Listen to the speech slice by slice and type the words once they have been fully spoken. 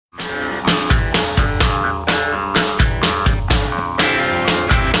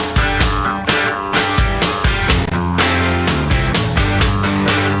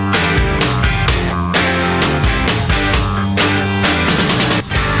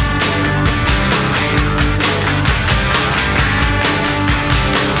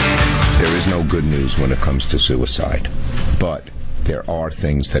good news when it comes to suicide. But there are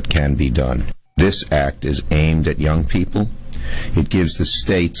things that can be done. This act is aimed at young people. It gives the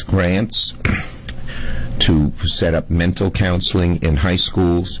states grants to set up mental counseling in high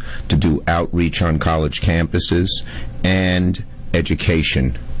schools, to do outreach on college campuses, and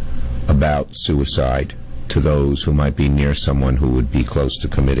education about suicide to those who might be near someone who would be close to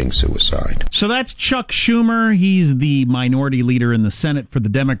committing suicide. So that's Chuck Schumer. He's the minority leader in the Senate for the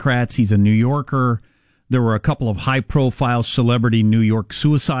Democrats. He's a New Yorker. There were a couple of high-profile celebrity New York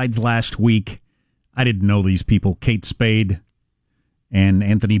suicides last week. I didn't know these people, Kate Spade and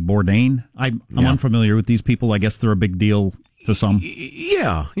Anthony Bourdain. I'm unfamiliar with these people. I guess they're a big deal to some.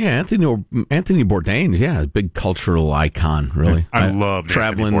 Yeah. Anthony Bourdain, a big cultural icon, really. I love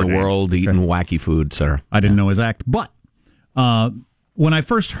traveling the world, eating wacky food, Sarah. I didn't know his act. But when I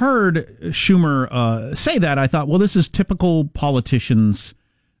first heard Schumer say that, I thought, well, this is typical politicians.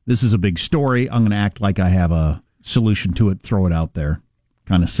 This is a big story. I'm going to act like I have a solution to it, throw it out there.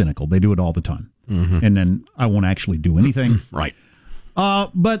 Kind of cynical. They do it all the time. Mm-hmm. And then I won't actually do anything. Right.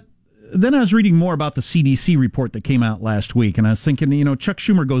 But then I was reading more about the CDC report that came out last week, and I was thinking, Chuck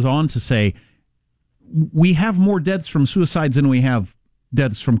Schumer goes on to say, we have more deaths from suicides than we have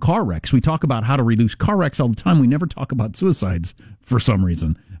deaths from car wrecks. We talk about how to reduce car wrecks all the time. We never talk about suicides for some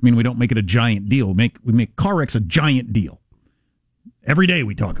reason. I mean, we don't make it a giant deal. We make car wrecks a giant deal. Every day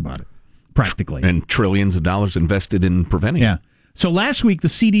we talk about it, practically. And trillions of dollars invested in preventing it. Yeah. So last week, the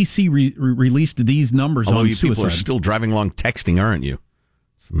CDC released these numbers on suicide. People are still driving along texting, aren't you?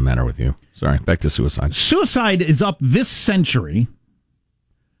 What's the matter with you? Sorry, back to suicide. Suicide is up this century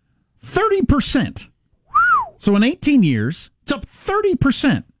 30%. So in 18 years, it's up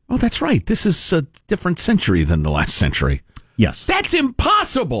 30%. Oh, that's right. This is a different century than the last century. Yes. That's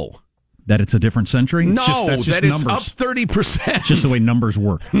impossible. That it's a different century? That's just it's numbers. Up 30%. It's just the way numbers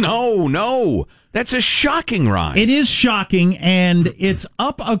work. No. That's a shocking rise. It is shocking, and it's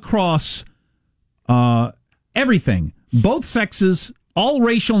up across everything. Both sexes, all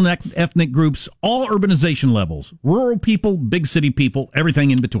racial and ethnic groups, all urbanization levels. Rural people, big city people,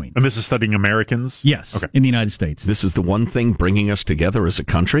 everything in between. And this is studying Americans? Yes, okay. In the United States. This is the one thing bringing us together as a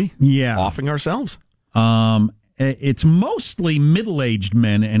country? Yeah. Offing ourselves? It's mostly middle-aged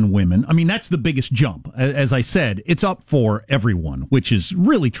men and women. I mean, that's the biggest jump. As I said, it's up for everyone, which is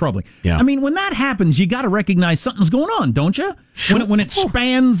really troubling. Yeah. I mean, when that happens, you got to recognize something's going on, don't you? Sure. When it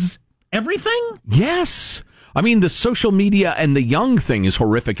spans everything? Yes. I mean, the social media and the young thing is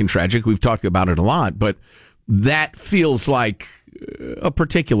horrific and tragic. We've talked about it a lot, but that feels like a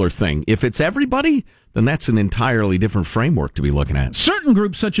particular thing. If it's everybody, then that's an entirely different framework to be looking at. Certain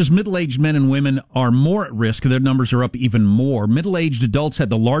groups, such as middle-aged men and women, are more at risk. Their numbers are up even more. Middle-aged adults had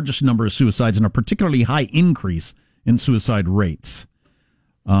the largest number of suicides and a particularly high increase in suicide rates.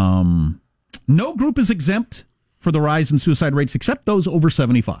 No group is exempt for the rise in suicide rates except those over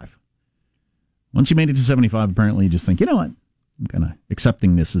 75. Once you made it to 75, apparently you just think, you know what? I'm kind of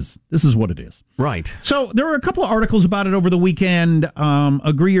accepting this is what it is. Right. So there were a couple of articles about it over the weekend.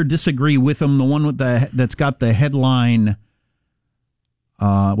 Agree or disagree with them. The one with that's got the headline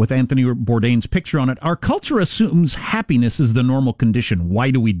with Anthony Bourdain's picture on it. Our culture assumes happiness is the normal condition.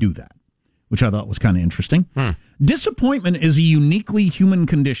 Why do we do that? Which I thought was kind of interesting. Disappointment is a uniquely human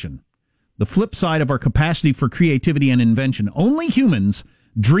condition. The flip side of our capacity for creativity and invention. Only humans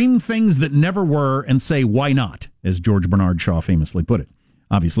dream things that never were and say, why not? As George Bernard Shaw famously put it.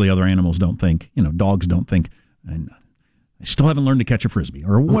 Obviously, other animals don't think. Dogs don't think. And I still haven't learned to catch a Frisbee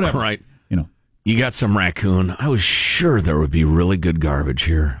or whatever. Right. You got some raccoon. I was sure there would be really good garbage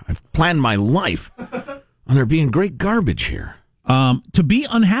here. I've planned my life on there being great garbage here. To be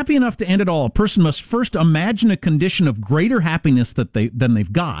unhappy enough to end it all, a person must first imagine a condition of greater happiness than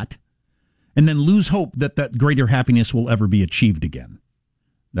they've got, and then lose hope that greater happiness will ever be achieved again.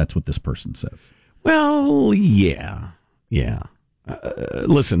 That's what this person says. Well, yeah.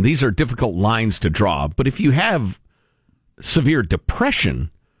 Listen, these are difficult lines to draw, but if you have severe depression,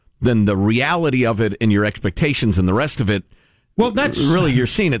 then the reality of it and your expectations and the rest of it, well, that's really, you're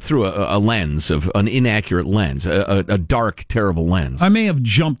seeing it through a lens of an inaccurate lens, a dark, terrible lens. I may have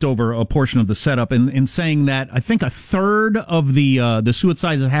jumped over a portion of the setup in saying that I think a third of the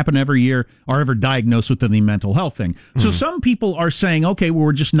suicides that happen every year are ever diagnosed with the mental health thing. So some people are saying, okay, well,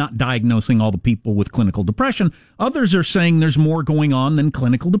 we're just not diagnosing all the people with clinical depression. Others are saying there's more going on than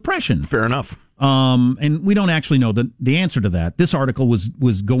clinical depression. Fair enough. And we don't actually know the answer to that. This article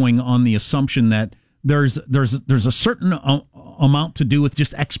was going on the assumption that there's a certain amount to do with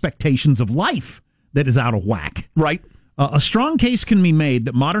just expectations of life that is out of whack. Right. A strong case can be made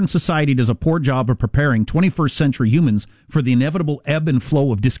that modern society does a poor job of preparing 21st century humans for the inevitable ebb and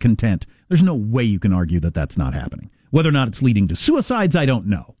flow of discontent. There's no way you can argue that that's not happening. Whether or not it's leading to suicides, I don't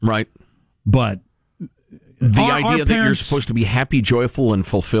know. Right. But the idea that you're supposed to be happy, joyful, and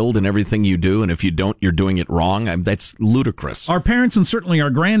fulfilled in everything you do, and if you don't, you're doing it wrong, that's ludicrous. Our parents and certainly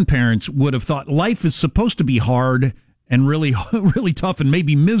our grandparents would have thought life is supposed to be hard and really, really tough and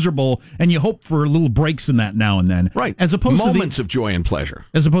maybe miserable, and you hope for little breaks in that now and then. Right. As opposed moments of joy and pleasure.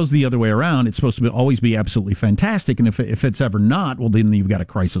 As opposed to the other way around, it's supposed to always be absolutely fantastic, and if it's ever not, well, then you've got a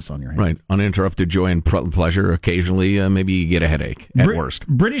crisis on your hands. Right. Uninterrupted joy and pleasure. Occasionally, maybe you get a headache, at worst.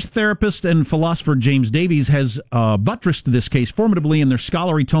 British therapist and philosopher James Davies has buttressed this case formidably in their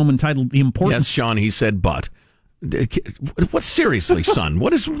scholarly tome entitled The Importance... Yes, Sean, he said but. What, seriously, son?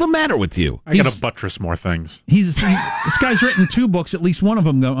 What is the matter with you? I got to buttress more things. This guy's written 2 books, at least one of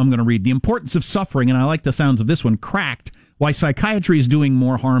them I'm going to read. The Importance of Suffering, and I like the sounds of this one, Cracked, Why Psychiatry is Doing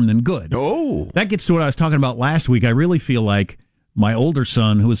More Harm Than Good. Oh. That gets to what I was talking about last week. I really feel like my older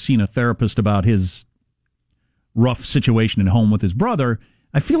son, who has seen a therapist about his rough situation at home with his brother,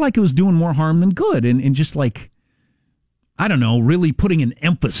 I feel like it was doing more harm than good, and just like, I don't know, really putting an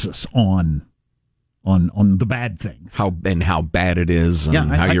emphasis on the bad things, how bad it is,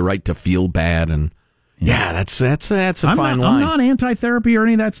 and how you're right to feel bad, and that's a fine line. I'm not anti-therapy or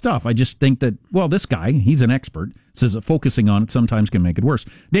any of that stuff. I just think that, well, this guy, he's an expert, says that focusing on it sometimes can make it worse.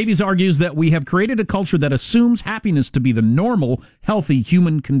 Davies argues that we have created a culture that assumes happiness to be the normal, healthy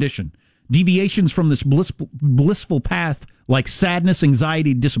human condition. Deviations from this blissful path, like sadness,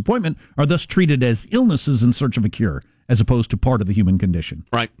 anxiety, disappointment, are thus treated as illnesses in search of a cure, as opposed to part of the human condition.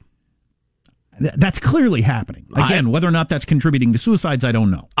 Right. That's clearly happening. Again, whether or not that's contributing to suicides, I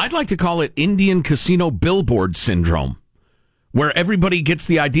don't know. I'd like to call it Indian casino billboard syndrome, where everybody gets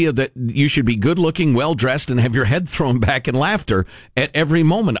the idea that you should be good-looking, well-dressed, and have your head thrown back in laughter at every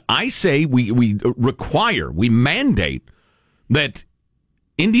moment. I say we mandate that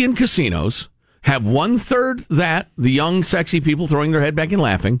Indian casinos have 1/3 that, the young, sexy people throwing their head back and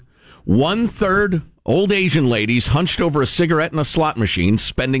laughing, 1/3 old Asian ladies hunched over a cigarette and a slot machine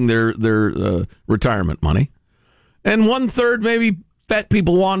spending their retirement money, and 1/3 maybe fat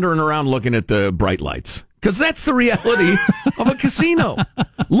people wandering around looking at the bright lights. Because that's the reality of a casino.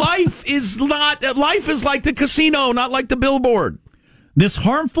 Life is like the casino, not like the billboard. This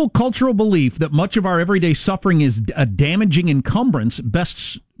harmful cultural belief that much of our everyday suffering is a damaging encumbrance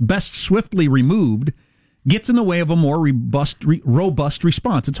best swiftly removed gets in the way of a more robust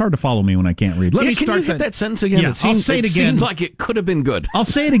response. It's hard to follow me when I can't read. Can you hit that sentence again? Yeah, I'll say it again. Seemed like it could have been good. I'll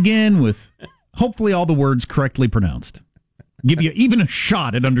say it again with hopefully all the words correctly pronounced. Give you even a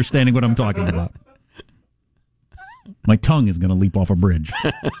shot at understanding what I'm talking about. My tongue is going to leap off a bridge.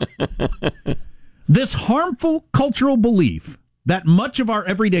 This harmful cultural belief that much of our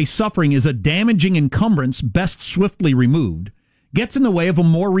everyday suffering is a damaging encumbrance best swiftly removed gets in the way of a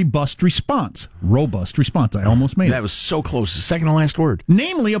more robust response. Robust response. I almost made it. That was so close. The second to last word.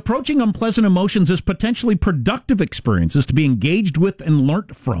 Namely, approaching unpleasant emotions as potentially productive experiences to be engaged with and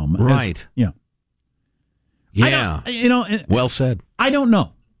learnt from. Right. Yeah. Well said. I don't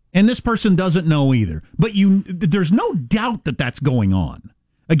know. And this person doesn't know either. But there's no doubt that that's going on.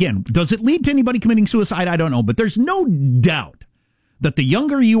 Again, does it lead to anybody committing suicide? I don't know. But there's no doubt that the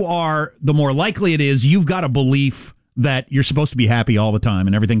younger you are, the more likely it is you've got a belief that you're supposed to be happy all the time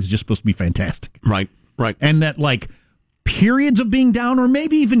and everything's just supposed to be fantastic. Right. And that, like, periods of being down or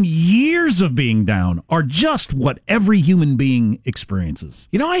maybe even years of being down are just what every human being experiences.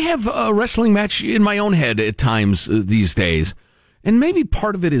 You know, I have a wrestling match in my own head at times these days. And maybe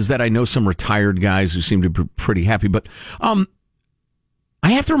part of it is that I know some retired guys who seem to be pretty happy. But I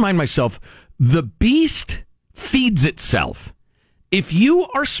have to remind myself, the beast feeds itself. If you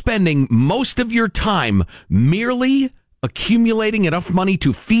are spending most of your time merely accumulating enough money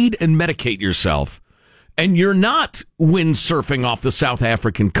to feed and medicate yourself, and you're not windsurfing off the South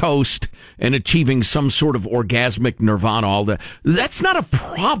African coast and achieving some sort of orgasmic nirvana, that's not a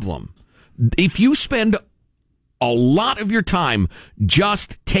problem. If you spend a lot of your time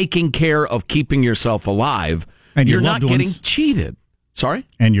just taking care of keeping yourself alive, and you're not getting cheated. Sorry?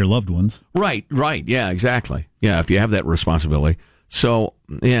 And your loved ones. Right. Yeah, exactly. Yeah, if you have that responsibility. So,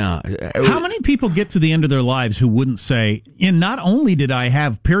 yeah. How many people get to the end of their lives who wouldn't say, and not only did I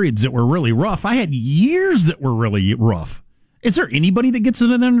have periods that were really rough, I had years that were really rough. Is there anybody that gets to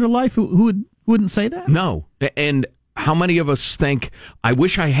the end of their life who wouldn't say that? No. And how many of us think, I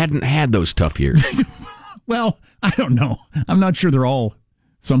wish I hadn't had those tough years? Well, I don't know. I'm not sure they're all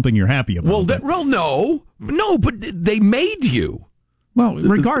something you're happy about. Well, no, but they made you. Well,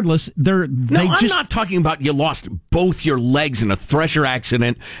 regardless, I'm not talking about you lost both your legs in a thresher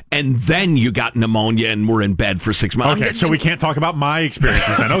accident and then you got pneumonia and were in bed for 6 months. Okay, so we can't talk about my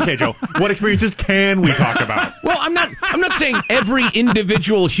experiences then. Okay, Joe, what experiences can we talk about? Well, I'm not saying every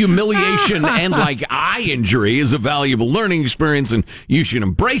individual humiliation and like eye injury is a valuable learning experience and you should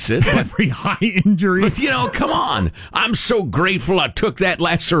embrace it. But, every eye injury. But, come on. I'm so grateful I took that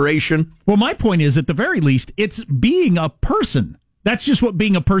laceration. Well, my point is, at the very least, it's being a person. That's just what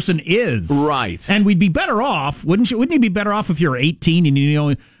being a person is. Right. And we'd be better off, wouldn't you? Wouldn't you be better off if you're 18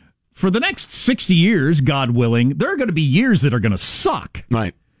 and, for the next 60 years, God willing, there are going to be years that are going to suck.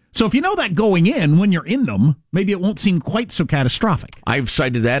 Right. So if you know that going in, when you're in them, maybe it won't seem quite so catastrophic. I've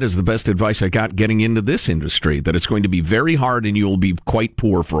cited that as the best advice I got getting into this industry, that it's going to be very hard and you'll be quite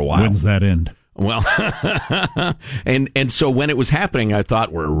poor for a while. When's that end? Well, and so when it was happening, I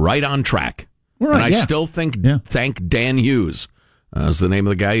thought we're right on track. Right, and I still thank Dan Hughes. Is the name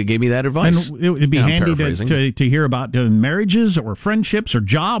of the guy who gave me that advice. And it would be handy to hear about marriages or friendships or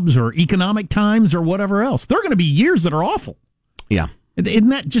jobs or economic times or whatever else. There are going to be years that are awful. Yeah. Isn't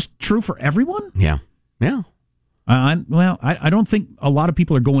that just true for everyone? Yeah. Yeah. I don't think a lot of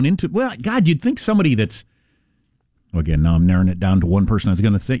people are going into... Well, God, you'd think somebody that's... Again, now I'm narrowing it down to one person. I was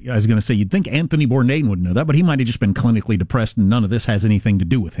going to say you'd think Anthony Bourdain would know that, but he might have just been clinically depressed and none of this has anything to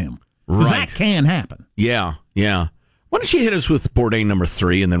do with him. Right. That can happen. Yeah, yeah. Why don't you hit us with Bourdain number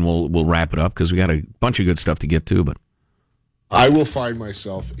 3, and then we'll wrap it up, because we got a bunch of good stuff to get to. But I will find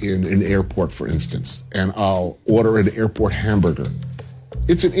myself in an airport, for instance, and I'll order an airport hamburger.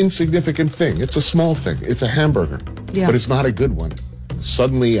 It's an insignificant thing. It's a small thing. It's a hamburger, but it's not a good one.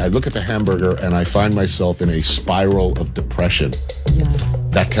 Suddenly, I look at the hamburger, and I find myself in a spiral of depression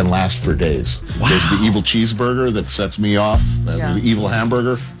that can last for days. Wow. There's the evil cheeseburger that sets me off, the evil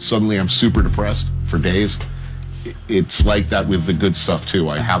hamburger. Suddenly, I'm super depressed for days. It's like that with the good stuff, too.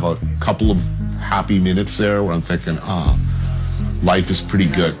 I have a couple of happy minutes there where I'm thinking, life is pretty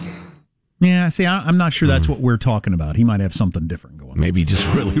good. Yeah, see, I'm not sure that's what we're talking about. He might have something different going on. Maybe he just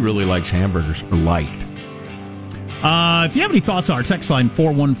really, really likes hamburgers, or liked. If you have any thoughts, our text line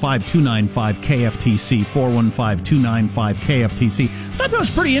 415-295-KFTC, 415-295-KFTC. I thought that was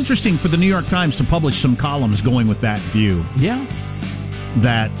pretty interesting for the New York Times to publish some columns going with that view. Yeah.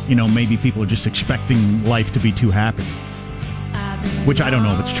 That, maybe people are just expecting life to be too happy. Which I don't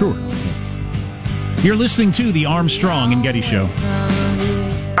know if it's true or not. You're listening to the Armstrong and Getty Show.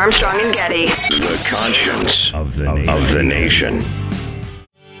 Armstrong and Getty. The conscience of the nation.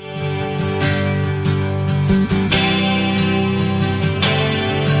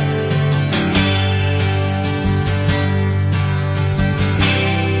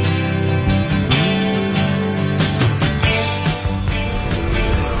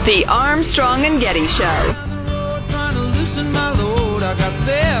 The Armstrong and Getty Show. Trying to loosen my load. I got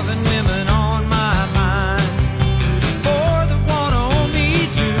 7 women on my mind. 4 that want to own me,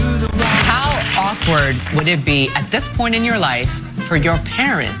 2 that want. How awkward would it be at this point in your life for your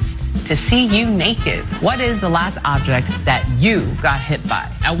parents to see you naked? What is the last object that you got hit by?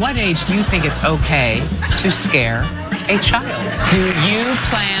 At what age do you think it's okay to scare a child? Do you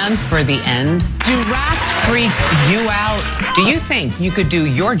plan for the end? Do rats freak you out? Do you think you could do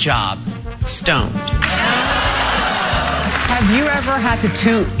your job stoned? Have you ever had to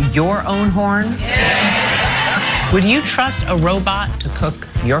toot your own horn? Would you trust a robot to cook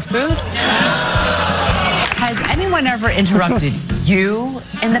your food? Has anyone ever interrupted you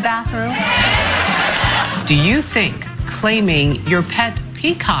in the bathroom? Do you think claiming your pet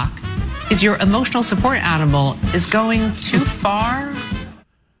peacock is your emotional support animal is going too far?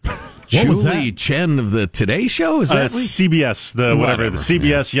 Julie Chen of the Today Show? Is that CBS, the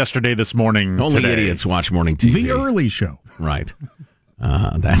CBS yesterday, this morning, Only today. idiots watch morning TV. The early show. Right.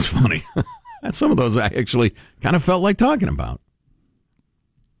 That's funny. Some of those I actually kind of felt like talking about.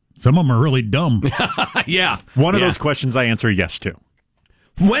 Some of them are really dumb. Yeah. One of those questions I answer yes to.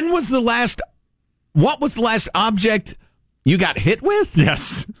 What was the last object you got hit with?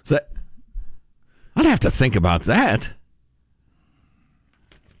 Yes. I'd have to think about that.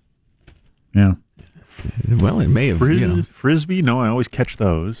 Yeah. Well, it may have. Frisbee? No, I always catch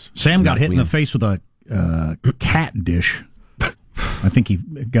those. Sam got hit in the face with a cat dish. I think he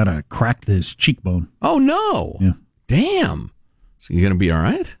got a cracked his cheekbone. Oh, no. Yeah. Damn. So you're going to be all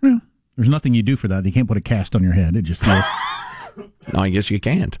right? Yeah. There's nothing you do for that. You can't put a cast on your head. It just goes. No, I guess you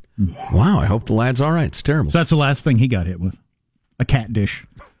can't. Wow, I hope the lad's all right. It's terrible. So that's the last thing he got hit with. A cat dish.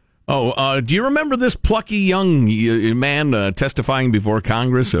 Do you remember this plucky young man testifying before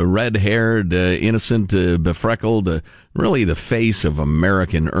Congress, a red-haired, innocent, befreckled, really the face of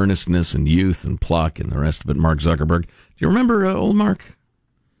American earnestness and youth and pluck and the rest of it, Mark Zuckerberg? Do you remember old Mark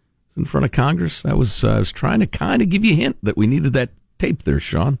in front of Congress? I was trying to kind of give you a hint that we needed that tape there,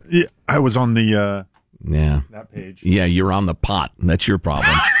 Sean. Yeah, I was on the that page. Yeah, you're on the pot. That's your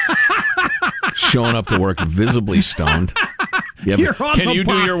problem. Showing up to work visibly stoned. Yeah, can you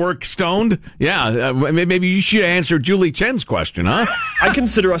do your work stoned? Yeah, maybe you should answer Julie Chen's question, huh? I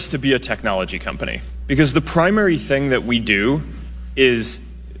consider us to be a technology company because the primary thing that we do is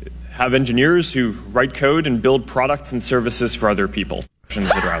have engineers who write code and build products and services for other people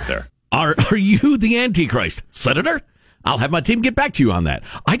that are out there. Are you the Antichrist, Senator? I'll have my team get back to you on that.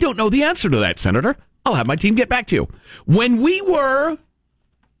 I don't know the answer to that, Senator. I'll have my team get back to you. When we were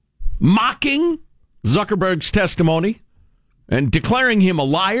mocking Zuckerberg's testimony and declaring him a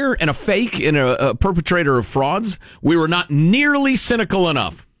liar and a fake and a perpetrator of frauds, we were not nearly cynical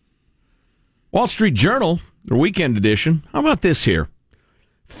enough. Wall Street Journal, their weekend edition, how about this here?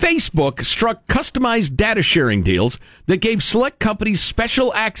 Facebook struck customized data sharing deals that gave select companies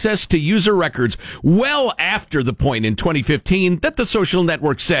special access to user records well after the point in 2015 that the social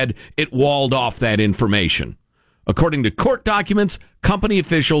network said it walled off that information. According to court documents, company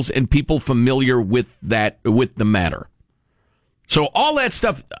officials, and people familiar with the matter. So all that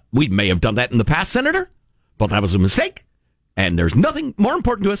stuff, we may have done that in the past, Senator, but that was a mistake, and there's nothing more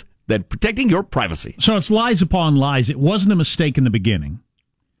important to us than protecting your privacy. So it's lies upon lies. It wasn't a mistake in the beginning.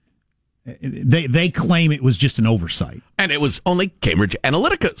 They claim it was just an oversight. And it was only Cambridge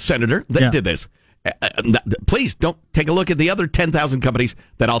Analytica, Senator, that did this. Please don't take a look at the other 10,000 companies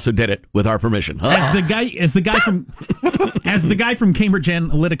that also did it with our permission. As the guy from Cambridge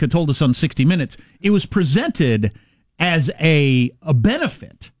Analytica told us on 60 Minutes, it was presented as a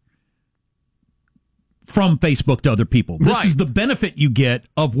benefit from Facebook to other people. This is the benefit you get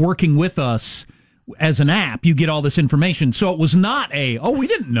of working with us as an app. You get all this information. So it was not we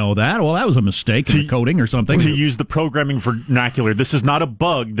didn't know that. Well, that was a mistake in the coding or something. To use the programming vernacular, this is not a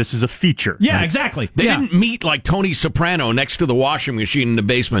bug, this is a feature. Yeah, right? Exactly. They didn't meet like Tony Soprano next to the washing machine in the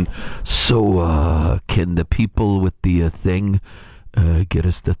basement. So, can the people with the thing get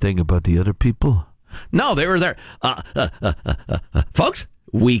us the thing about the other people? No, they were there. Folks,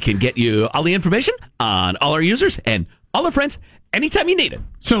 we can get you all the information on all our users and all our friends anytime you need it.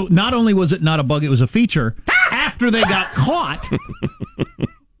 So not only was it not a bug, it was a feature. After they got caught,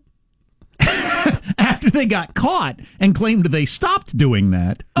 and claimed they stopped doing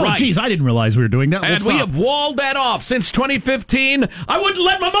that. Oh, geez, I didn't realize we were doing that. And we have walled that off since 2015. I wouldn't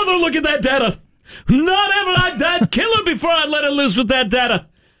let my mother look at that data. Not ever. I'd kill her before I'd let her loose with that data.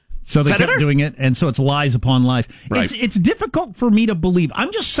 So they kept doing it, and so it's lies upon lies. Right. It's difficult for me to believe.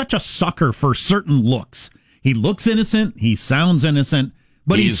 I'm just such a sucker for certain looks. He looks innocent. He sounds innocent.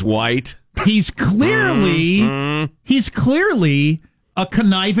 But he's white. He's clearly a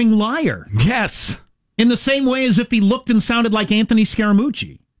conniving liar. Yes. In the same way as if he looked and sounded like Anthony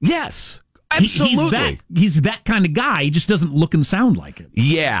Scaramucci. Yes. Absolutely. He's that kind of guy. He just doesn't look and sound like it.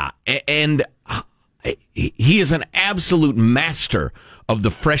 Yeah. And he is an absolute master of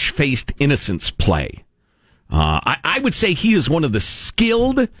the fresh-faced innocence play. I would say he is one of the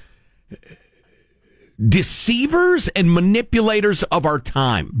skilled deceivers and manipulators of our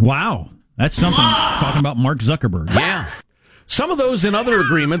time. Wow. That's something, talking about Mark Zuckerberg. Yeah. Some of those and other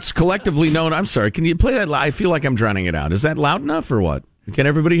agreements collectively known... I'm sorry, can you play that? I feel like I'm drowning it out. Is that loud enough or what? Can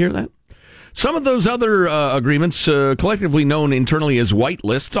everybody hear that? Some of those other agreements, collectively known internally as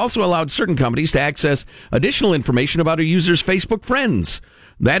whitelists, also allowed certain companies to access additional information about a user's Facebook friends.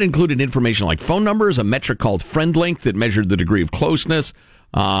 That included information like phone numbers, a metric called friend length that measured the degree of closeness.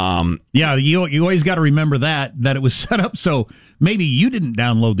 You always got to remember that it was set up so maybe you didn't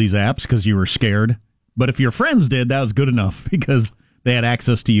download these apps because you were scared, but if your friends did, that was good enough because they had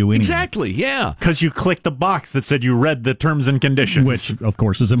access to you anyway. Exactly, yeah. Because you clicked the box that said you read the terms and conditions. Which, of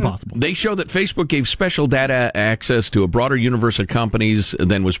course, is impossible. They show that Facebook gave special data access to a broader universe of companies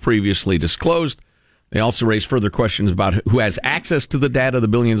than was previously disclosed. They also raise further questions about who has access to the data, the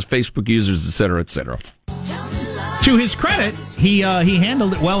billions of Facebook users, et cetera, et cetera. To his credit, he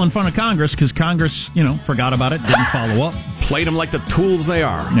handled it well in front of Congress because Congress, forgot about it, didn't follow up. Played them like the tools they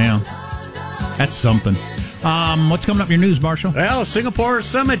are. Yeah. That's something. What's coming up in your news, Marshall? Well, Singapore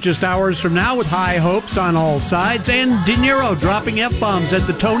summit just hours from now with high hopes on all sides, and De Niro dropping F-bombs at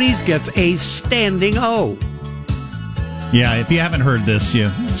the Tonys gets a standing O. Yeah, if you haven't heard this,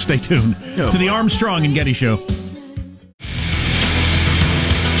 stay tuned to the Armstrong and Getty Show.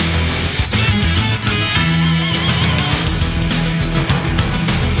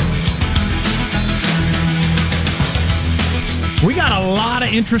 We got a lot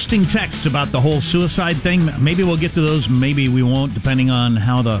of interesting texts about the whole suicide thing. Maybe we'll get to those, maybe we won't, depending on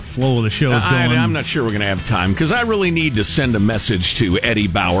how the flow of the show is going. I'm not sure we're going to have time, because I really need to send a message to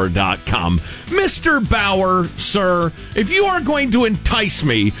EddieBauer.com. Mr. Bauer, sir, if you are going to entice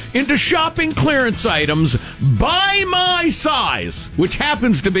me into shopping clearance items by my size, which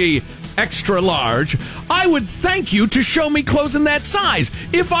happens to be extra large, I would thank you to show me clothes in that size.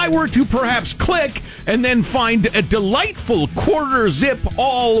 If I were to perhaps click and then find a delightful quarter zip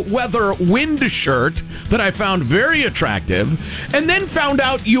all-weather wind shirt that I found very attractive, and then found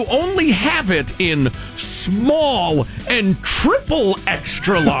out you only have it in small and triple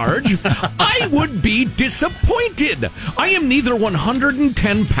extra large, I would be disappointed. I am neither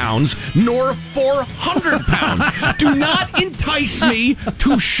 110 pounds nor 400 pounds. Do not entice me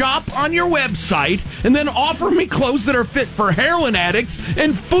to shop on your website and then offer me clothes that are fit for heroin addicts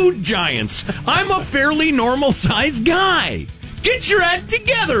and food giants. I'm a fairly normal-sized guy. Get your act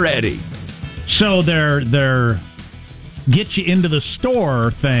together, Eddie. So their get you into the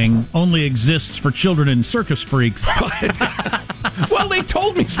store thing only exists for children and circus freaks. Well, they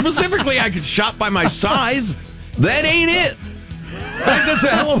told me specifically I could shop by my size. That ain't it. That's a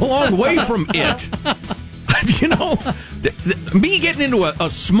hell of a long way from it. You know, me getting into a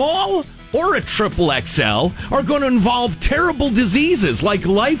small or a triple XL are going to involve terrible diseases, like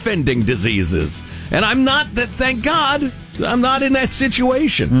life-ending diseases. And I'm not that, thank God, I'm not in that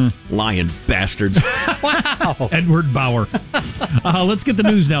situation. Lying bastards. Wow. Edward Bauer. Let's get the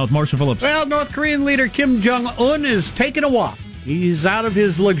news now with Marshall Phillips. Well, North Korean leader Kim Jong-un is taking a walk. He's out of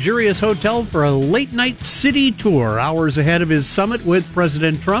his luxurious hotel for a late-night city tour, hours ahead of his summit with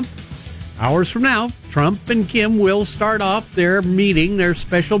President Trump. Hours from now, Trump and Kim will start off their meeting, their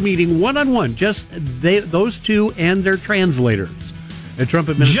special meeting, one-on-one, just those two and their translators. The Trump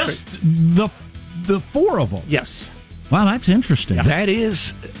administration. Just the four of them? Yes. Wow, that's interesting. Yeah. That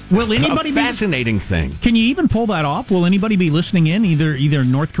is a fascinating thing. Can you even pull that off? Will anybody be listening in, either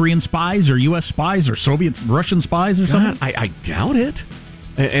North Korean spies or U.S. spies or Russian spies or something? I doubt it.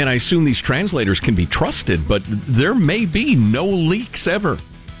 And I assume these translators can be trusted, but there may be no leaks ever.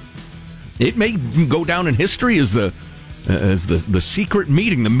 It may go down in history as the secret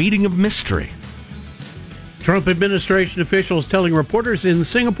meeting, the meeting of mystery. Trump administration officials telling reporters in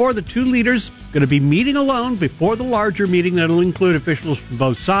Singapore the two leaders going to be meeting alone before the larger meeting that will include officials from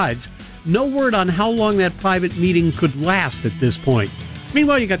both sides. No word on how long that private meeting could last at this point.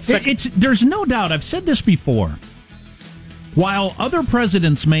 Meanwhile, you got there's no doubt, I've said this before, while other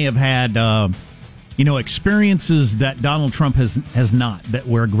presidents may have had experiences that Donald Trump has not, that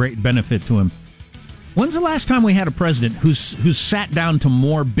were a great benefit to him. When's the last time we had a president who's sat down to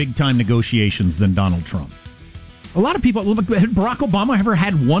more big-time negotiations than Donald Trump? A lot of people, had Barack Obama ever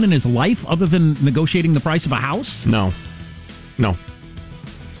had one in his life other than negotiating the price of a house? No.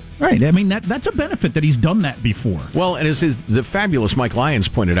 Right, I mean, that's a benefit that he's done that before. Well, and as the fabulous Mike Lyons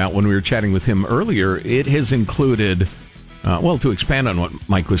pointed out when we were chatting with him earlier, it has included, to expand on what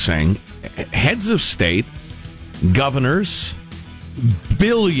Mike was saying, heads of state, governors,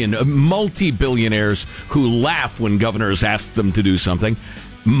 multi-billionaires who laugh when governors ask them to do something,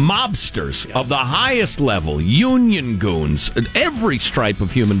 mobsters of the highest level, union goons, every stripe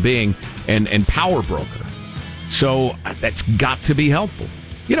of human being, and power broker. So that's got to be helpful.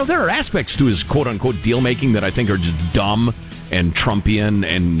 You know, there are aspects to his quote-unquote deal-making that I think are just dumb and Trumpian,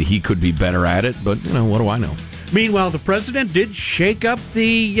 and he could be better at it, but, what do I know? Meanwhile, the president did shake up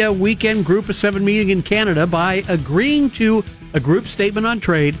the weekend Group of Seven meeting in Canada by agreeing to a group statement on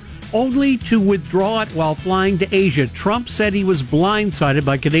trade, only to withdraw it while flying to Asia. Trump said he was blindsided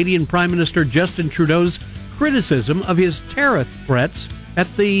by Canadian Prime Minister Justin Trudeau's criticism of his tariff threats at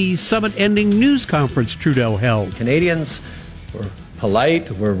the summit-ending news conference Trudeau held. Canadians were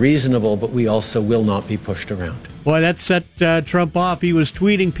polite, we're reasonable, but we also will not be pushed around. Boy, that set Trump off. He was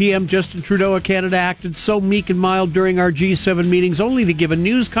tweeting, PM Justin Trudeau of Canada acted so meek and mild during our G7 meetings, only to give a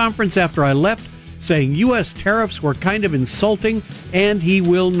news conference after I left, saying U.S. tariffs were kind of insulting, and he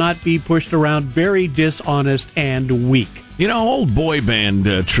will not be pushed around. Very dishonest and weak. You know, old boy band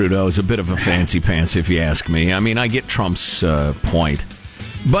Trudeau is a bit of a fancy pants, if you ask me. I mean, I get Trump's point.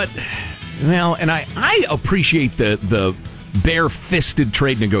 But, and I appreciate the bare-fisted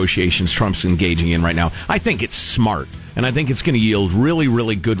trade negotiations Trump's engaging in right now. I think it's smart, and I think it's going to yield really,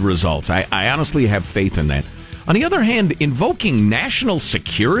 really good results. I honestly have faith in that. On the other hand, invoking national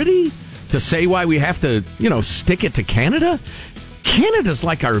security to say why we have to, stick it to Canada? Canada's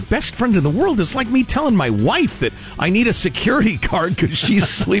like our best friend in the world. It's like me telling my wife that I need a security guard because she's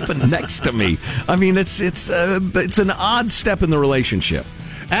sleeping next to me. I mean, it's an odd step in the relationship.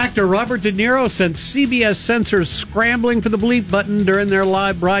 Actor Robert De Niro sent CBS censors scrambling for the bleep button during their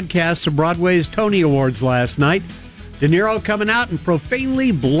live broadcast of Broadway's Tony Awards last night. De Niro coming out and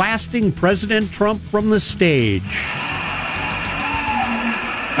profanely blasting President Trump from the stage.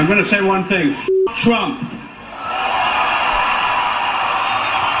 I'm going to say one thing. F*** Trump.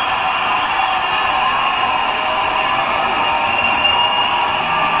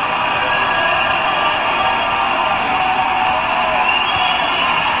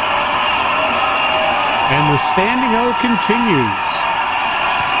 And the standing O continues.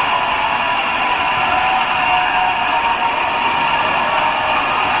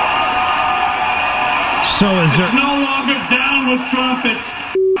 So it's no longer down with Trump, it's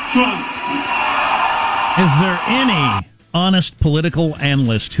Trump. Is there any honest political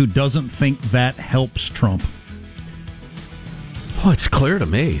analyst who doesn't think that helps Trump? Oh, it's clear to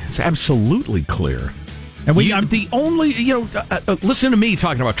me. It's absolutely clear. And the only, listen to me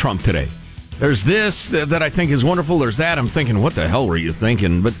talking about Trump today. There's this that I think is wonderful. There's that. I'm thinking, what the hell were you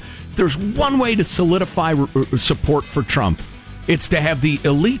thinking? But there's one way to solidify support for Trump. It's to have the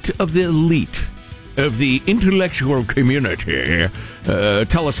elite of the intellectual community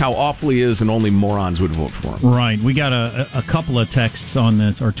tell us how awful he is, and only morons would vote for him. Right. We got a couple of texts on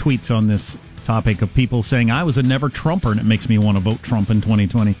this, or tweets on this topic of people saying, I was a never Trumper, and it makes me want to vote Trump in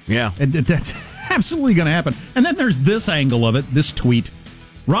 2020. Yeah. And that's absolutely going to happen. And then there's this angle of it, this tweet.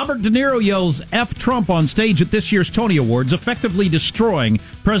 Robert De Niro yells F Trump on stage at this year's Tony Awards, effectively destroying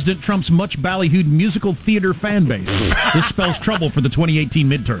President Trump's much ballyhooed musical theater fan base. This spells trouble for the 2018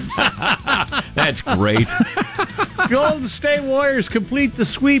 midterms. That's great. Golden State Warriors complete the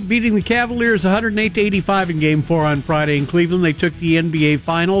sweep, beating the Cavaliers 108-85 in Game 4 on Friday in Cleveland. They took the NBA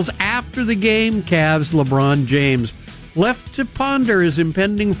Finals. After the game, Cavs' LeBron James left to ponder his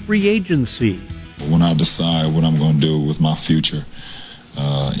impending free agency. When I decide what I'm going to do with my future,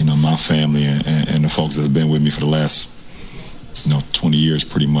 my family and the folks that have been with me for the last, 20 years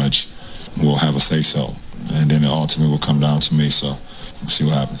pretty much will have a say-so. And then it ultimately will come down to me, so we'll see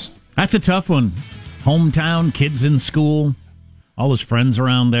what happens. That's a tough one. Hometown, kids in school, all his friends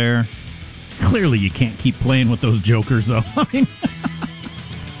around there. Clearly you can't keep playing with those jokers, though. I mean...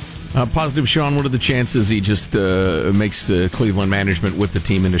 Positive, Sean, what are the chances he just makes the Cleveland management whip the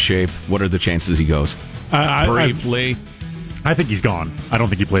team into shape? What are the chances he goes? Briefly. I think he's gone. I don't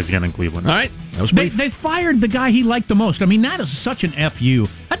think he plays again in Cleveland. All right. That was brief. They fired the guy he liked the most. I mean, that is such an FU.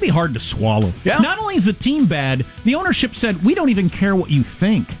 That'd be hard to swallow. Yeah. Not only is the team bad, the ownership said, we don't even care what you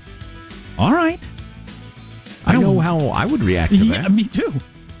think. All right. I know how I would react to that. Yeah, me too.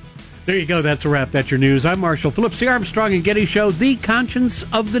 There you go. That's a wrap. That's your news. I'm Marshall Phillips, the Armstrong and Getty Show, the conscience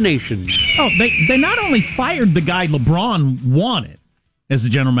of the nation. Oh, they not only fired the guy LeBron wanted as the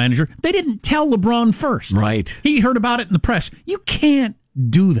general manager, they didn't tell LeBron first. Right. He heard about it in the press. You can't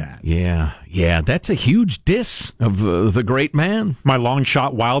do that. Yeah, that's a huge diss of the great man. My long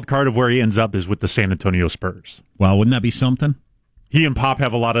shot wild card of where he ends up is with the San Antonio Spurs. Well, wouldn't that be something? He and Pop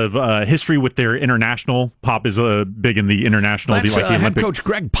have a lot of history with their international. Pop is big in the international. That's the head coach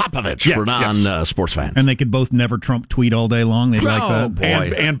Greg Popovich for non-sports fans. And they could both never Trump tweet all day long. They'd like that. Boy.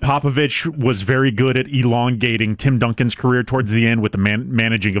 And Popovich was very good at elongating Tim Duncan's career towards the end with the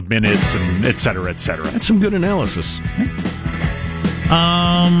managing of minutes and et cetera, et cetera. That's some good analysis.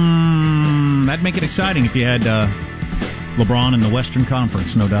 That'd make it exciting if you had LeBron in the Western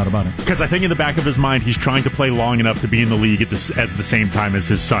Conference, no doubt about it. Because I think in the back of his mind, he's trying to play long enough to be in the league at the same time as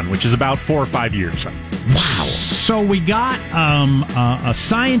his son, which is about 4 or 5 years. Wow. So we got a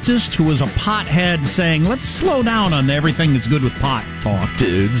scientist who was a pothead saying, let's slow down on everything that's good with pot talk.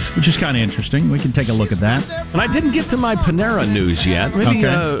 Dudes. Which is kind of interesting. We can take a look at that. And I didn't get to my Panera news yet. Maybe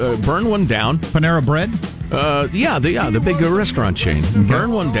burn one down. Panera Bread? The big restaurant chain. Okay.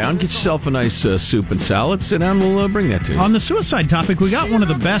 Burn one down, get yourself a nice soup and salad, sit down, we'll bring that to you. On the suicide topic, we got one of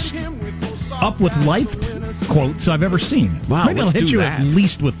the best up with life quotes I've ever seen. Wow, maybe I'll hit you at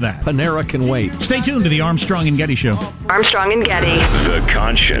least with that. Panera can wait. Stay tuned to the Armstrong and Getty Show. Armstrong and Getty. The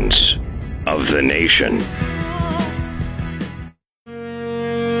conscience of the nation.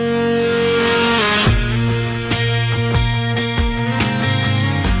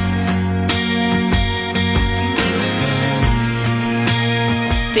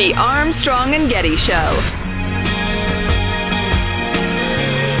 The Armstrong and Getty Show.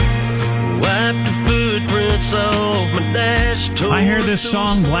 I hear this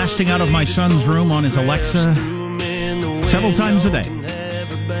song blasting out of my son's room on his Alexa several times a day.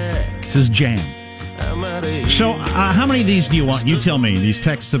 This is Jam. So, how many of these do you want? You tell me. These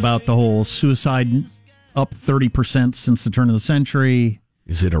texts about the whole suicide up 30% since the turn of the century.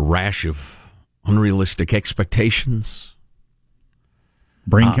 Is it a rash of unrealistic expectations?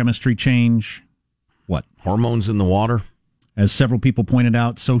 Brain chemistry change. What? Hormones in the water. As several people pointed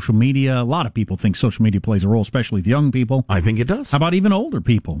out, social media, a lot of people think social media plays a role, especially with young people. I think it does. How about even older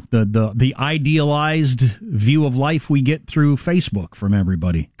people? The idealized view of life we get through Facebook from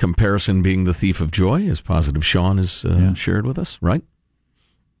everybody. Comparison being the thief of joy, as Positive Sean has shared with us, right?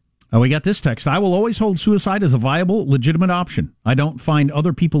 We got this text. I will always hold suicide as a viable, legitimate option. I don't find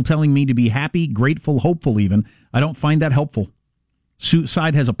other people telling me to be happy, grateful, hopeful even. I don't find that helpful.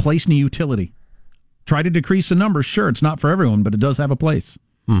 Suicide has a place in utility. Try to decrease the numbers. Sure, it's not for everyone, but it does have a place.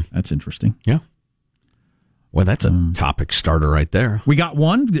 That's interesting. Yeah. Well, that's a topic starter right there. We got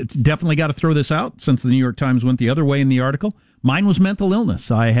one. Definitely got to throw this out since the New York Times went the other way in the article. Mine was mental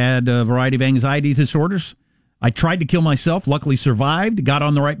illness. I had a variety of anxiety disorders. I tried to kill myself, luckily survived, got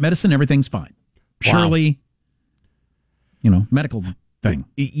on the right medicine, everything's fine. Wow. Surely, medical thing.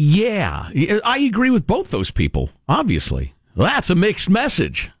 Yeah, I agree with both those people, obviously. That's a mixed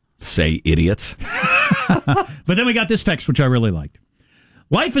message, say idiots. But then we got this text, which I really liked.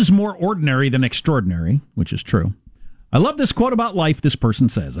 Life is more ordinary than extraordinary, which is true. I love this quote about life, this person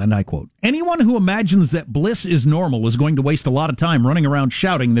says, and I quote, anyone who imagines that bliss is normal is going to waste a lot of time running around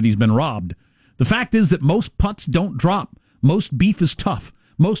shouting that he's been robbed. The fact is that most putts don't drop. Most beef is tough.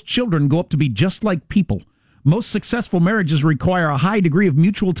 Most children go up to be just like people. Most successful marriages require a high degree of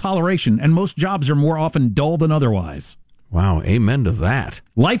mutual toleration, and most jobs are more often dull than otherwise. Wow, amen to that.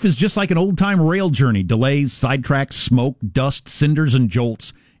 Life is just like an old-time rail journey. Delays, sidetracks, smoke, dust, cinders, and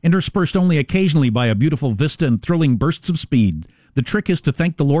jolts, interspersed only occasionally by a beautiful vista and thrilling bursts of speed. The trick is to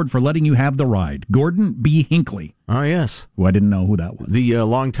thank the Lord for letting you have the ride. Gordon B. Hinckley. Oh, yes. Who I didn't know who that was. The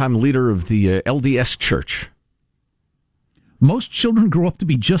longtime leader of the LDS Church. Most children grow up to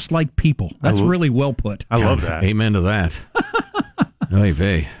be just like people. That's really well put. I love that. Amen to that. Oy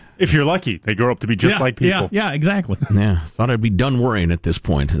vey. If you're lucky, they grow up to be just like people. Yeah, exactly. Yeah, thought I'd be done worrying at this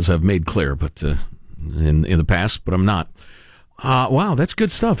point, as I've made clear, but in the past, but I'm not. Wow, that's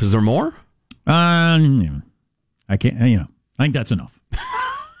good stuff. Is there more? I can't, I think that's enough.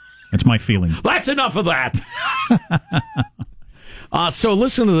 That's my feeling. That's enough of that. So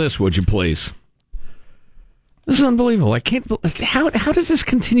listen to this, would you please? This is unbelievable. I can't. How does this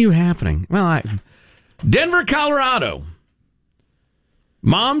continue happening? Well, Denver, Colorado.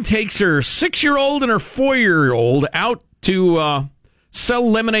 Mom takes her 6-year-old and her 4-year-old out to sell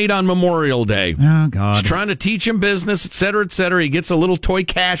lemonade on Memorial Day. Oh, God. She's trying to teach him business, et cetera, et cetera. He gets a little toy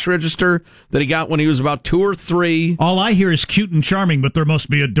cash register that he got when he was about 2 or 3. All I hear is cute and charming, but there must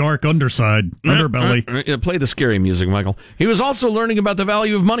be a dark underbelly. Play the scary music, Michael. He was also learning about the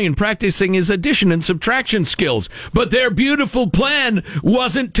value of money and practicing his addition and subtraction skills. But their beautiful plan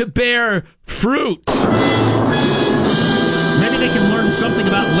wasn't to bear fruit. Maybe they can learn something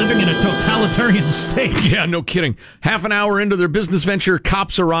about living in a totalitarian state. Yeah, no kidding. Half an hour into their business venture,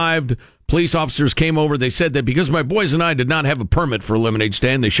 cops arrived. Police officers came over. They said that because my boys and I did not have a permit for a lemonade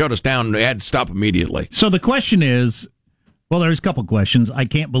stand, they shut us down and they had to stop immediately. So the question is, well, there's a couple questions. I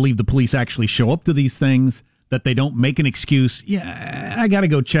can't believe the police actually show up to these things, that they don't make an excuse. Yeah, I got to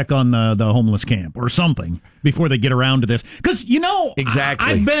go check on the homeless camp or something before they get around to this. Because, exactly.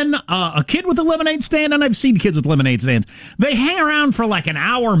 I've been a kid with a lemonade stand, and I've seen kids with lemonade stands. They hang around for like an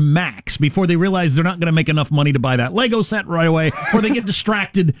hour max before they realize they're not going to make enough money to buy that Lego set right away, or they get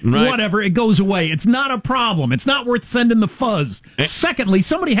distracted, right. Whatever, it goes away. It's not a problem. It's not worth sending the fuzz. Secondly,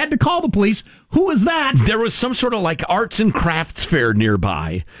 somebody had to call the police. Who is that? There was some sort of like arts and crafts fair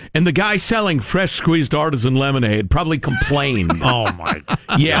nearby, and the guy selling fresh squeezed artisan lemonade probably complained. Oh, my God.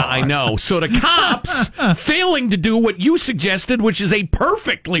 Yeah, I know. So the cops, failing to do what you suggested, which is a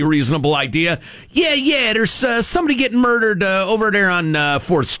perfectly reasonable idea. Yeah, there's somebody getting murdered over there on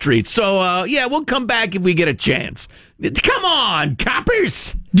 4th Street. So, we'll come back if we get a chance. Come on,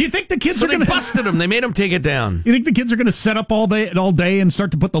 coppers! Do you think the kids so are going to... to... busted them. They made them take it down. You think the kids are going to set up all day and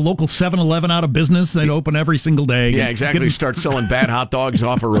start to put the local 7-Eleven out of business? They'd open every single day. Yeah, exactly. Start selling bad hot dogs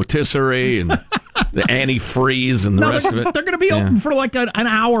off a rotisserie and the antifreeze and the rest of it. They're going to be open for like an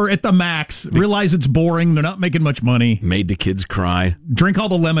hour at the max. Realize it's boring. They're not making much money. Made the kids cry. Drink all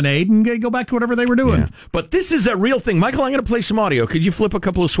the lemonade and go back to whatever they were doing. Yeah. But this is a real thing. Michael, I'm going to play some audio. Could you flip a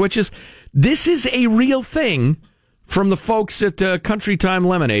couple of switches? This is a real thing. From the folks at Country Time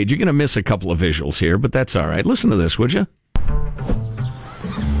Lemonade. You're going to miss a couple of visuals here, but that's all right. Listen to this, would you?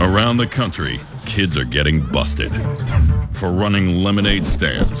 Around the country, kids are getting busted for running lemonade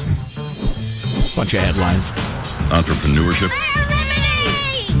stands. Bunch of headlines. Entrepreneurship.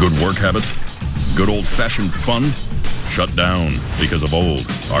 Good work habits. Good old-fashioned fun. Shut down because of old,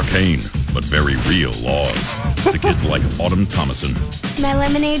 arcane, but very real laws. The kids like Autumn Thomason. My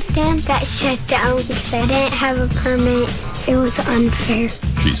lemonade stand got shut down because I didn't have a permit It was unfair.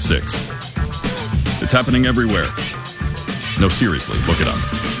 She's 6. It's happening everywhere. No, seriously, look it up.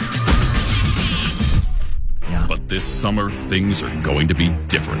 Yeah. But this summer, things are going to be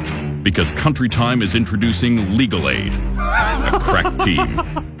different because Country Time is introducing Legal Aid, a crack team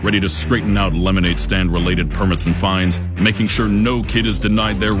ready to straighten out lemonade stand-related permits and fines, making sure no kid is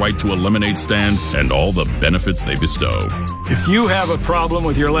denied their right to a lemonade stand and all the benefits they bestow. If you have a problem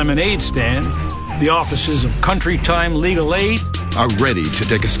with your lemonade stand, the offices of Country Time Legal Aid are ready to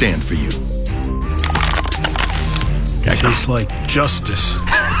take a stand for you. Tastes like justice.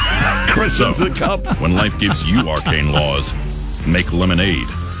 So, when life gives you arcane laws, make lemonade.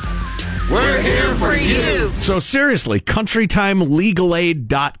 We're here for you. So seriously,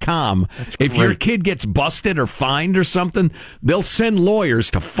 CountryTimeLegalAid.com. If your kid gets busted or fined or something, they'll send lawyers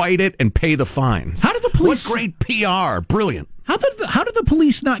to fight it and pay the fines. How did the police? What great PR! Brilliant. How did the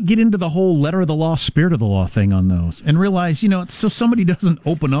police not get into the whole letter of the law, spirit of the law thing on those and realize, it's so somebody doesn't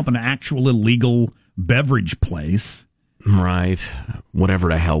open up an actual illegal beverage place? Right. Whatever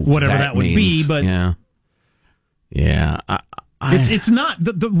the hell that would means. be, but yeah. It's not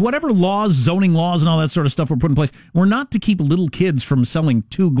the whatever laws, zoning laws, and all that sort of stuff were put in place. We're not to keep little kids from selling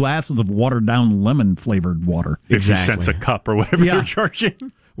 2 glasses of watered down lemon flavored water. 50 cents a cup or whatever they're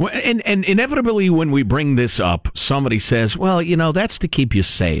charging. Well, and inevitably when we bring this up, somebody says, "Well, that's to keep you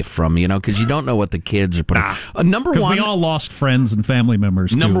safe from, because you don't know what the kids are putting." Number one, we all lost friends and family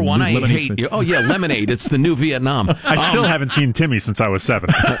members. Number one, I hate you. Oh yeah, lemonade. It's the new Vietnam. I still haven't seen Timmy since I was 7.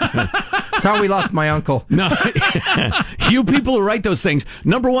 That's how we lost my uncle. No, you people who write those things.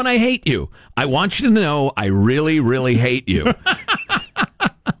 Number one, I hate you. I want you to know I really, really hate you.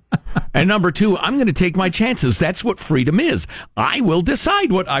 And number 2, I'm going to take my chances. That's what freedom is. I will decide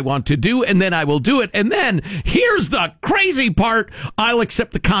what I want to do, and then I will do it. And then, here's the crazy part, I'll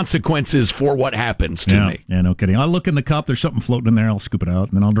accept the consequences for what happens to me. Yeah, no kidding. I'll look in the cup, there's something floating in there, I'll scoop it out,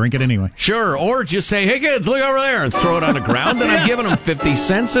 and then I'll drink it anyway. Sure, or just say, "Hey kids, look over there," and throw it on the ground, and I'm giving them 50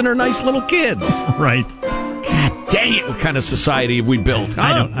 cents, and they're nice little kids. Right. God dang it, what kind of society have we built?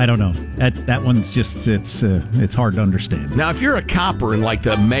 Huh? I don't know. That one's just, it's hard to understand. Now, if you're a copper and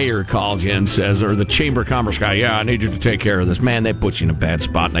the mayor calls you and says, or the Chamber of Commerce guy, "Yeah, I need you to take care of this," man, they put you in a bad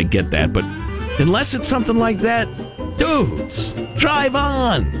spot, and I get that. But unless it's something like that, dudes, drive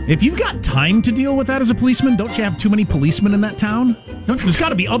on. If you've got time to deal with that as a policeman, don't you have too many policemen in that town? There's got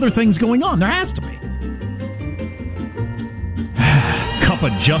to be other things going on. There has to be. Cup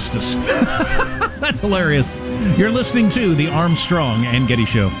of justice. That's hilarious. You're listening to the Armstrong and Getty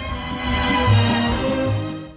Show.